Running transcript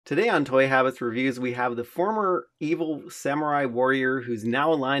Today on Toy Habits Reviews, we have the former evil samurai warrior who's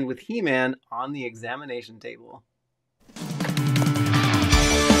now aligned with He-Man on the examination table.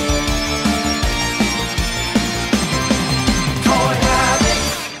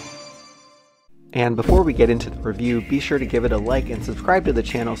 And before we get into the review, be sure to give it a like and subscribe to the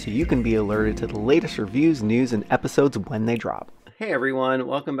channel so you can be alerted to the latest reviews, news, and episodes when they drop. Hey everyone,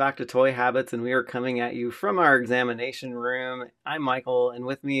 welcome back to Toy Habits, and we are coming at you from our examination room. I'm Michael, and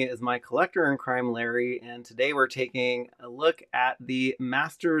with me is my collector in crime, Larry, and today we're taking a look at the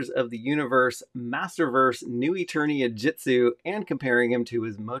Masters of the Universe Masterverse New Eternia Jitsu and comparing him to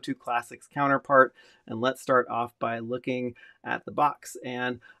his MOTU Classics counterpart. And let's start off by looking at the box,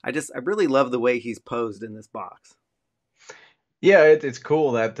 and I really love the way he's posed in this box. Yeah, it's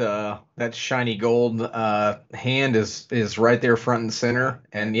cool that that shiny gold hand is right there front and center,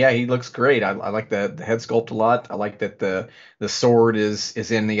 and yeah, he looks great. I like the head sculpt a lot. I like that the sword is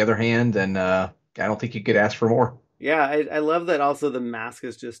in the other hand, and I don't think you could ask for more. Yeah, I love that also the mask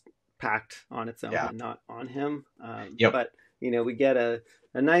is just packed on its own Yeah. and not on him. Yep. But, we get a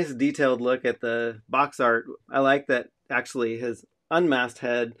nice detailed look at the box art. I like that actually his unmasked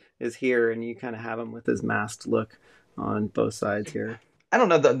head is here, and you kind of have him with his masked look on both sides here. I don't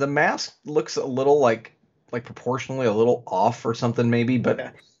know. The mask looks a little like proportionally a little off or something maybe, but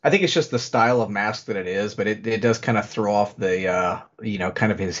Yeah. I think it's just the style of mask that it is. But it does kind of throw off the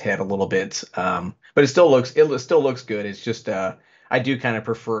kind of his head a little bit. But it still looks good. It's just I do kind of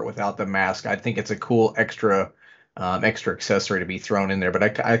prefer it without the mask. I think it's a cool extra accessory to be thrown in there. But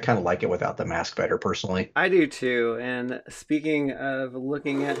I kind of like it without the mask better personally. I do too. And speaking of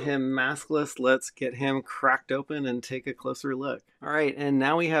looking at him maskless, let's get him cracked open and take a closer look. All right, and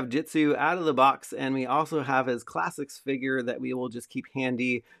now we have Jitsu out of the box, and we also have his classics figure that we will just keep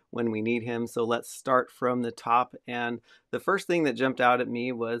handy when we need him. So let's start from the top. And the first thing that jumped out at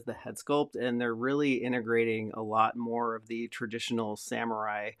me was the head sculpt, and they're really integrating a lot more of the traditional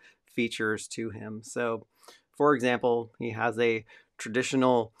samurai features to him. So for example, he has a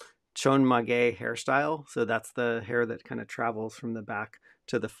traditional chonmage hairstyle. So that's the hair that kind of travels from the back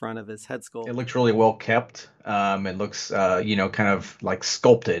to the front of his head sculpt. It looks really well kept. It looks, kind of like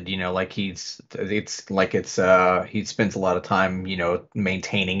sculpted, like he spends a lot of time,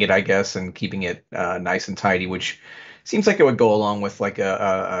 maintaining it, I guess, and keeping it nice and tidy, which seems like it would go along with like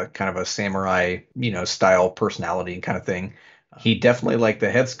a kind of a samurai, style personality kind of thing. He definitely like the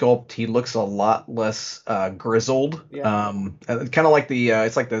head sculpt. He looks a lot less grizzled. Yeah. Kind of like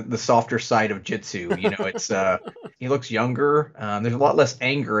it's like the softer side of Jitsu. It's he looks younger. There's a lot less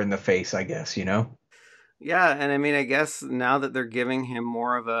anger in the face, I guess. Yeah, and I mean, I guess now that they're giving him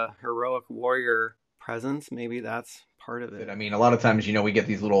more of a heroic warrior presence, maybe that's part of it. I mean, a lot of times, we get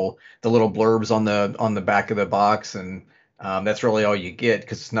the little blurbs on the back of the box, and that's really all you get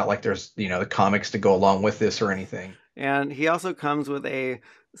because it's not like there's the comics to go along with this or anything. And he also comes with a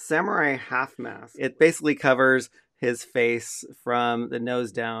samurai half mask. It basically covers his face from the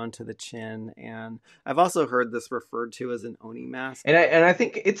nose down to the chin. And I've also heard this referred to as an Oni mask. And I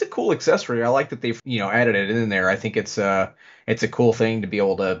think it's a cool accessory. I like that they've added it in there. I think it's a cool thing to be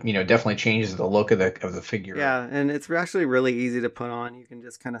able to definitely changes the look of the figure. Yeah, and it's actually really easy to put on. You can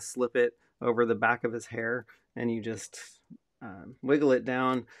just kind of slip it over the back of his hair, and you just wiggle it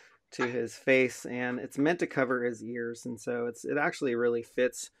down to his face, and it's meant to cover his ears, and so it actually really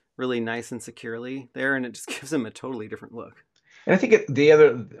fits really nice and securely there, and it just gives him a totally different look. And I think the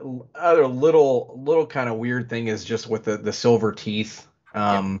other little kind of weird thing is just with the silver teeth,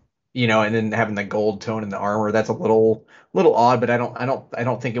 and then having the gold tone in the armor. That's a little odd, but I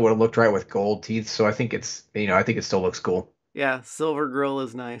don't think it would have looked right with gold teeth. So I think I think it still looks cool. Yeah, silver grill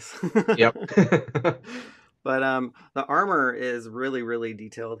is nice. Yep. But the armor is really, really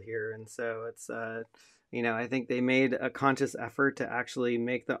detailed here, and so it's I think they made a conscious effort to actually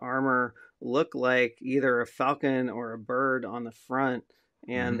make the armor look like either a falcon or a bird on the front,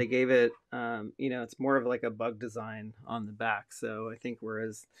 and they gave it it's more of like a bug design on the back. So I think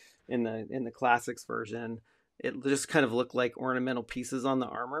whereas in the classics version, it just kind of looked like ornamental pieces on the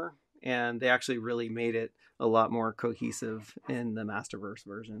armor, and they actually really made it a lot more cohesive in the Masterverse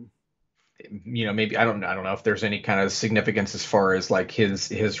version. Maybe I don't know if there's any kind of significance as far as like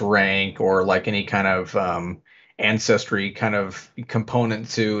his rank or like any kind of ancestry kind of component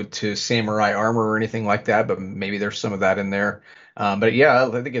to samurai armor or anything like that, but maybe there's some of that in there. But yeah,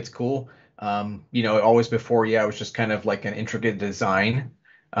 I think it's cool. Always before, yeah, it was just kind of like an intricate design.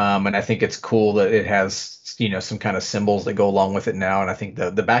 And I think it's cool that it has, some kind of symbols that go along with it now. And I think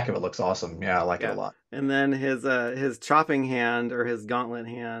the back of it looks awesome. Yeah, I like it a lot. And then his chopping hand or his gauntlet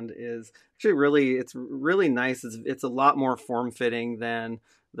hand is actually really, it's really nice. It's a lot more form fitting than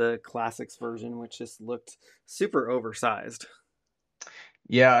the Classics version, which just looked super oversized.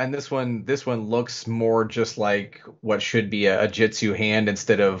 Yeah, and this one looks more just like what should be a Jitsu hand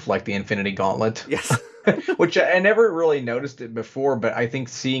instead of like the Infinity Gauntlet. Yes. Which I never really noticed it before, but I think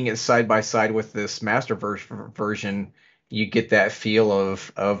seeing it side by side with this Masterverse version, you get that feel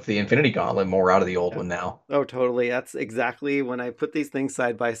of the Infinity Gauntlet more out of the old Yeah. one now. Oh, totally. That's exactly when I put these things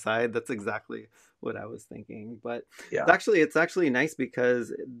side by side, that's exactly what I was thinking. But Yeah. it's actually nice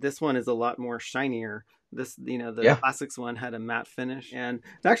because this one is a lot more shinier. This, the Yeah. Classics one had a matte finish and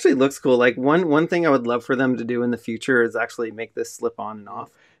it actually looks cool. Like one thing I would love for them to do in the future is actually make this slip on and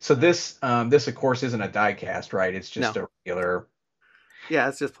off. So this of course isn't a die cast, right? It's just No. a regular. Yeah,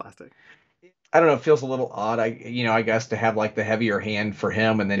 it's just plastic. I don't know, it feels a little odd. I guess to have like the heavier hand for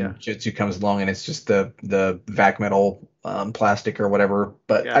him, and Yeah. then Jitsu comes along and it's just the vac metal plastic or whatever.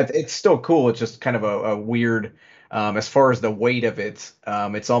 But Yeah. it's still cool. It's just kind of a weird. As far as the weight of it,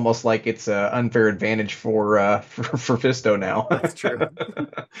 it's almost like it's an unfair advantage for Fisto now. That's true.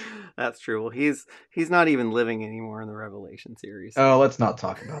 That's true. Well, he's not even living anymore in the Revelation series. Oh, let's not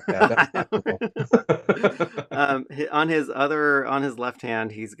talk about that. That's not cool. On his left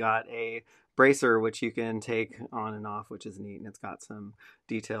hand, he's got a bracer which you can take on and off, which is neat, and it's got some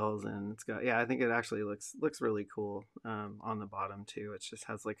details, and it's got, yeah, I think it actually looks really cool. On the bottom too, it just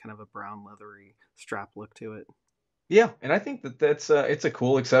has like kind of a brown leathery strap look to it. Yeah, and I think that's it's a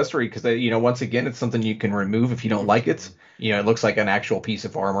cool accessory because once again it's something you can remove if you don't like it. Mhm. It looks like an actual piece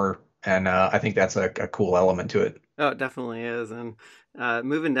of armor, and I think that's a cool element to it. Oh, it definitely is. And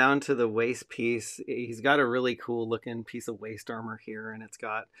moving down to the waist piece, he's got a really cool looking piece of waist armor here. And it's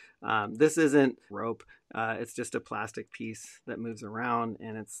got, this isn't rope, it's just a plastic piece that moves around.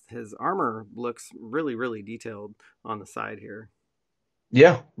 And his armor looks really, really detailed on the side here.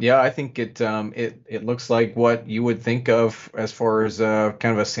 Yeah, yeah, I think it looks like what you would think of as far as kind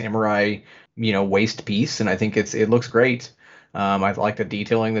of a samurai, waist piece, and I think it looks great. I like the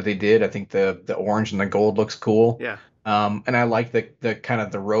detailing that they did. I think the orange and the gold looks cool. Yeah. And I like the kind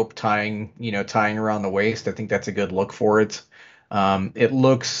of the rope tying around the waist. I think that's a good look for it. It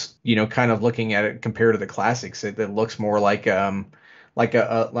looks, kind of looking at it compared to the classics, it looks more like an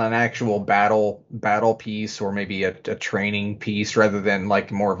actual battle piece or maybe a training piece rather than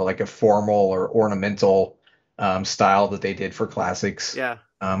like more of like a formal or ornamental style that they did for classics. Yeah.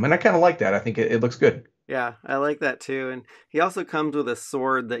 And I kind of like that. I think it looks good. Yeah, I like that too. And he also comes with a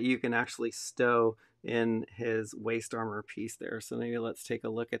sword that you can actually stow in his waist armor piece there. So maybe let's take a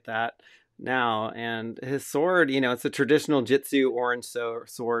look at that now. And his sword, it's a traditional Jitsu orange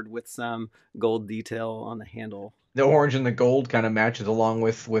sword with some gold detail on the handle. The orange and the gold kind of matches along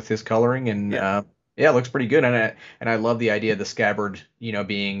with his coloring, and Yeah, yeah, it looks pretty good. And I love the idea of the scabbard,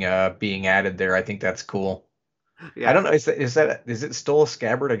 being added there. I think that's cool. I yeah, don't know. Is it still a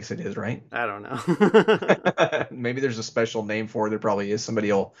scabbard? I guess it is, right? I don't know. Maybe there's a special name for it. There probably is.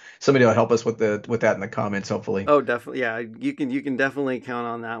 Somebody will help us with that in the comments, hopefully. Oh, definitely. Yeah, you can definitely count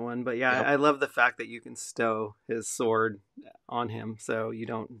on that one. But yeah, Yep. I love the fact that you can stow his sword on him so you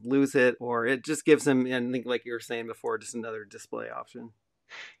don't lose it, or it just gives him, and I think like you were saying before, just another display option.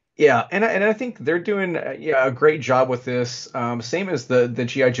 Yeah, and I think they're doing yeah, a great job with this. Same as the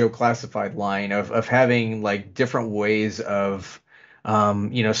GI Joe classified line of having like different ways of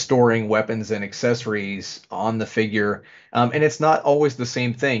storing weapons and accessories on the figure. And it's not always the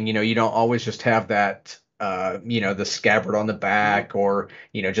same thing. You don't always just have that the scabbard on the Hmm. back or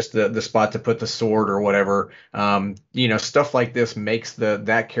just the spot to put the sword or whatever. Stuff like this makes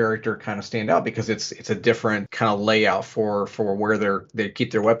that character kind of stand out because it's a different kind of layout for where they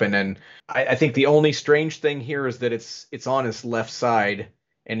keep their weapon. And I think the only strange thing here is that it's on his left side,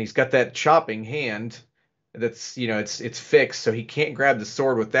 and he's got that chopping hand that's it's fixed, so he can't grab the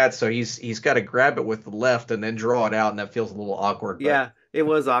sword with that. So he's got to grab it with the left and then draw it out, and that feels a little awkward. But Yeah, it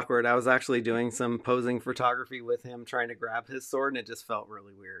was awkward. I was actually doing some posing photography with him, trying to grab his sword, and it just felt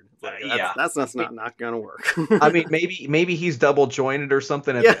really weird. It's like yeah. that's not gonna work. I mean, maybe he's double jointed or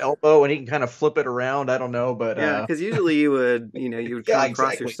something at Yeah, the elbow, and he can kind of flip it around. I don't know, but yeah, because usually you would yeah, come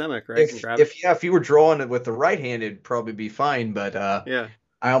across your exactly. stomach, right, and If grab it. if yeah, if you were drawing it with the right hand, it'd probably be fine. But Yeah,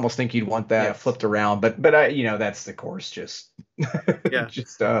 I almost think you'd want that flipped around. But that's the course. Just yeah.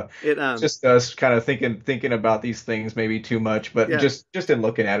 just It just us kind of thinking about these things maybe too much. But yeah, just in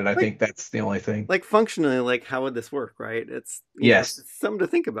looking at it, I like think that's the only thing. like functionally, like how would this work, right? It's Yes. it's something to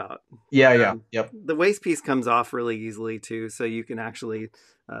think about. Yeah. Yeah. Yep. The waist piece comes off really easily too, so you can actually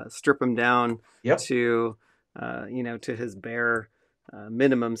strip him down Yep. to to his bare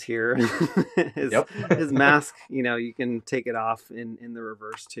minimums here. his Yep. his mask, you can take it off in the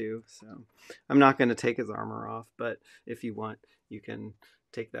reverse too. So I'm not going to take his armor off, but if you want, you can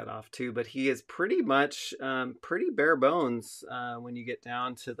take that off too. But he is pretty much pretty bare bones when you get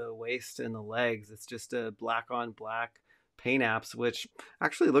down to the waist and the legs. It's just a black on black paint apps, which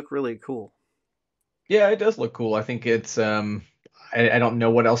actually look really cool. Yeah, it does look cool. I think it's I don't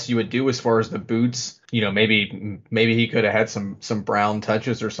know what else you would do as far as the boots. Maybe he could have had some brown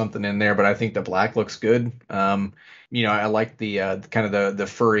touches or something in there, but I think the black looks good. I like the kind of the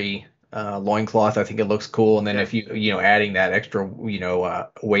furry loincloth. I think it looks cool. And then Yeah. if adding that extra,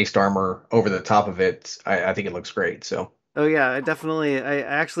 waist armor over the top of it, I think it looks great. So Oh yeah, I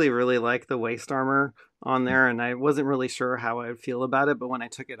actually really like the waist armor on there, and I wasn't really sure how I would feel about it, but when I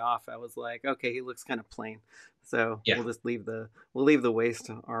took it off, I was like, okay, he looks kind of plain, so yeah. we'll leave the waist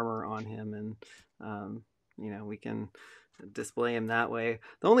armor on him, and we can display him that way.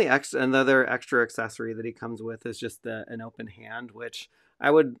 Another extra accessory that he comes with is just an open hand, which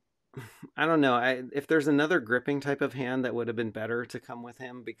I would I don't know. If there's another gripping type of hand that would have been better to come with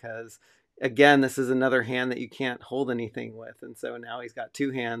him because again, this is another hand that you can't hold anything with. And so now he's got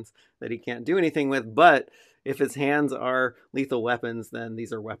two hands that he can't do anything with, but if his hands are lethal weapons, then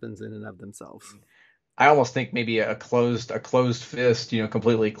these are weapons in and of themselves. I almost think maybe a closed fist,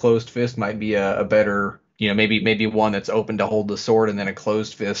 completely closed fist might be a better, maybe one that's open to hold the sword and then a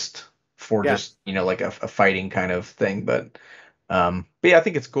closed fist for Yeah. just, like a fighting kind of thing. But yeah, I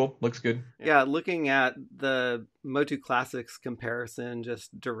think it's cool. Looks good. Yeah. Yeah, looking at the MOTU Classics comparison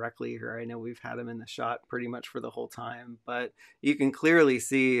just directly here, I know we've had him in the shot pretty much for the whole time, but you can clearly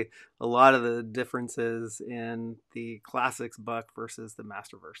see a lot of the differences in the Classics buck versus the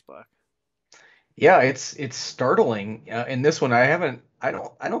Masterverse buck. Yeah, it's startling. In this one, I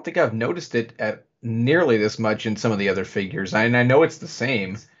don't think I've noticed it at nearly this much in some of the other figures. And I know it's the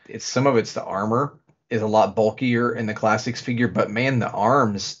same. It's some of it's the armor is a lot bulkier in the classics figure, but man, the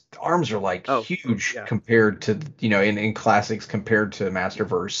arms are like Oh, huge yeah. compared to in classics compared to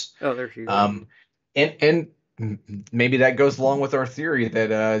Masterverse. Oh, they're huge. Um, and maybe that goes along with our theory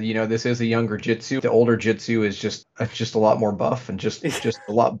that this is a younger Jitsu. The older Jitsu is just a lot more buff and just a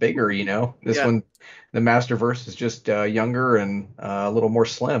lot bigger. This Yeah. one, the Masterverse is just younger and a little more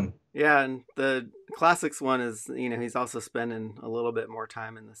slim. Yeah, and the classics one is, he's also spending a little bit more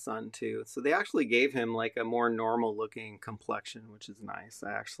time in the sun too. So they actually gave him like a more normal looking complexion, which is nice.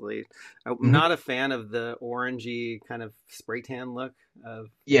 I'm Hmm. not a fan of the orangey kind of spray tan look of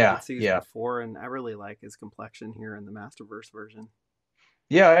Yeah, Jitsu's yeah, before, and I really like his complexion here in the Masterverse version.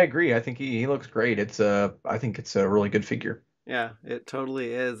 yeah. I agree. I think he looks great. I think it's a really good figure. Yeah, it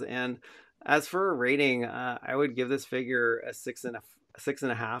totally is. And as for a rating, I would give this figure a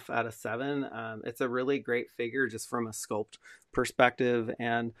 6.5 out of 7. It's a really great figure just from a sculpt perspective,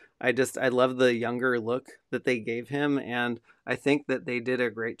 and I love the younger look that they gave him, and I think that they did a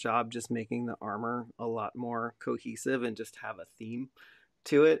great job just making the armor a lot more cohesive and just have a theme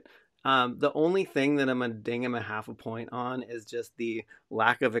to it. The only thing that I'm gonna ding him a half a point on is just the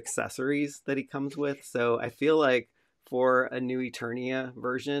lack of accessories that he comes with. So I feel like for a new Eternia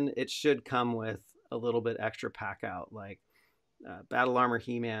version, it should come with a little bit extra pack out. Like Battle Armor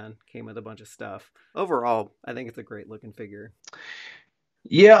He-Man came with a bunch of stuff. Overall, I think it's a great looking figure.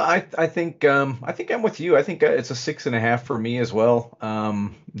 Yeah, I think I'm with you. I think it's a 6.5 for me as well.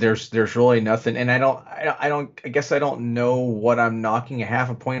 There's really nothing, and I guess I don't know what I'm knocking a half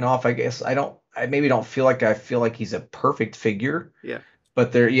a point off. I guess I maybe don't feel like he's a perfect figure, Yeah.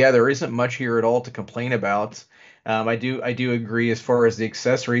 but there isn't much here at all to complain about. I do agree as far as the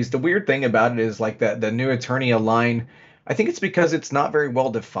accessories. The weird thing about it is like that the new Eternia line. I think it's because it's not very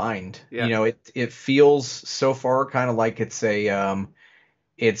well defined. Yeah. It feels so far kind of like it's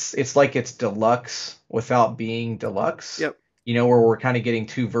like it's deluxe without being deluxe, Yep. where we're kind of getting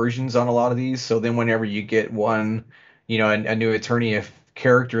two versions on a lot of these. So then whenever you get one, a new Eternia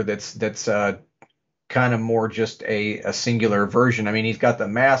character that's kind of more just a singular version. I mean, he's got the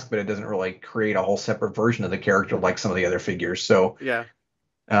mask, but it doesn't really create a whole separate version of the character like some of the other figures. So Yeah.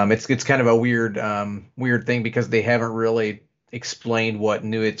 it's kind of a weird thing because they haven't really explained what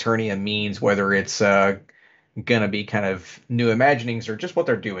new Eternia means, whether it's gonna be kind of new imaginings or just what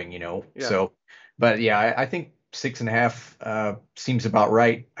they're doing. Yeah. So, but yeah, I think 6.5 seems about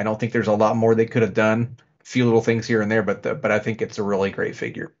right. I don't think there's a lot more they could have done. A few little things here and there, but I think it's a really great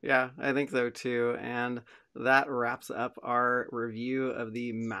figure. Yeah, I think so too. And that wraps up our review of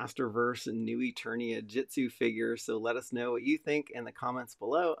the Masterverse New Eternia Jitsu figure. So let us know what you think in the comments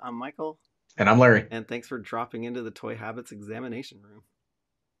below. I'm Michael, And I'm Larry. and thanks for dropping into the Toy Habits examination room.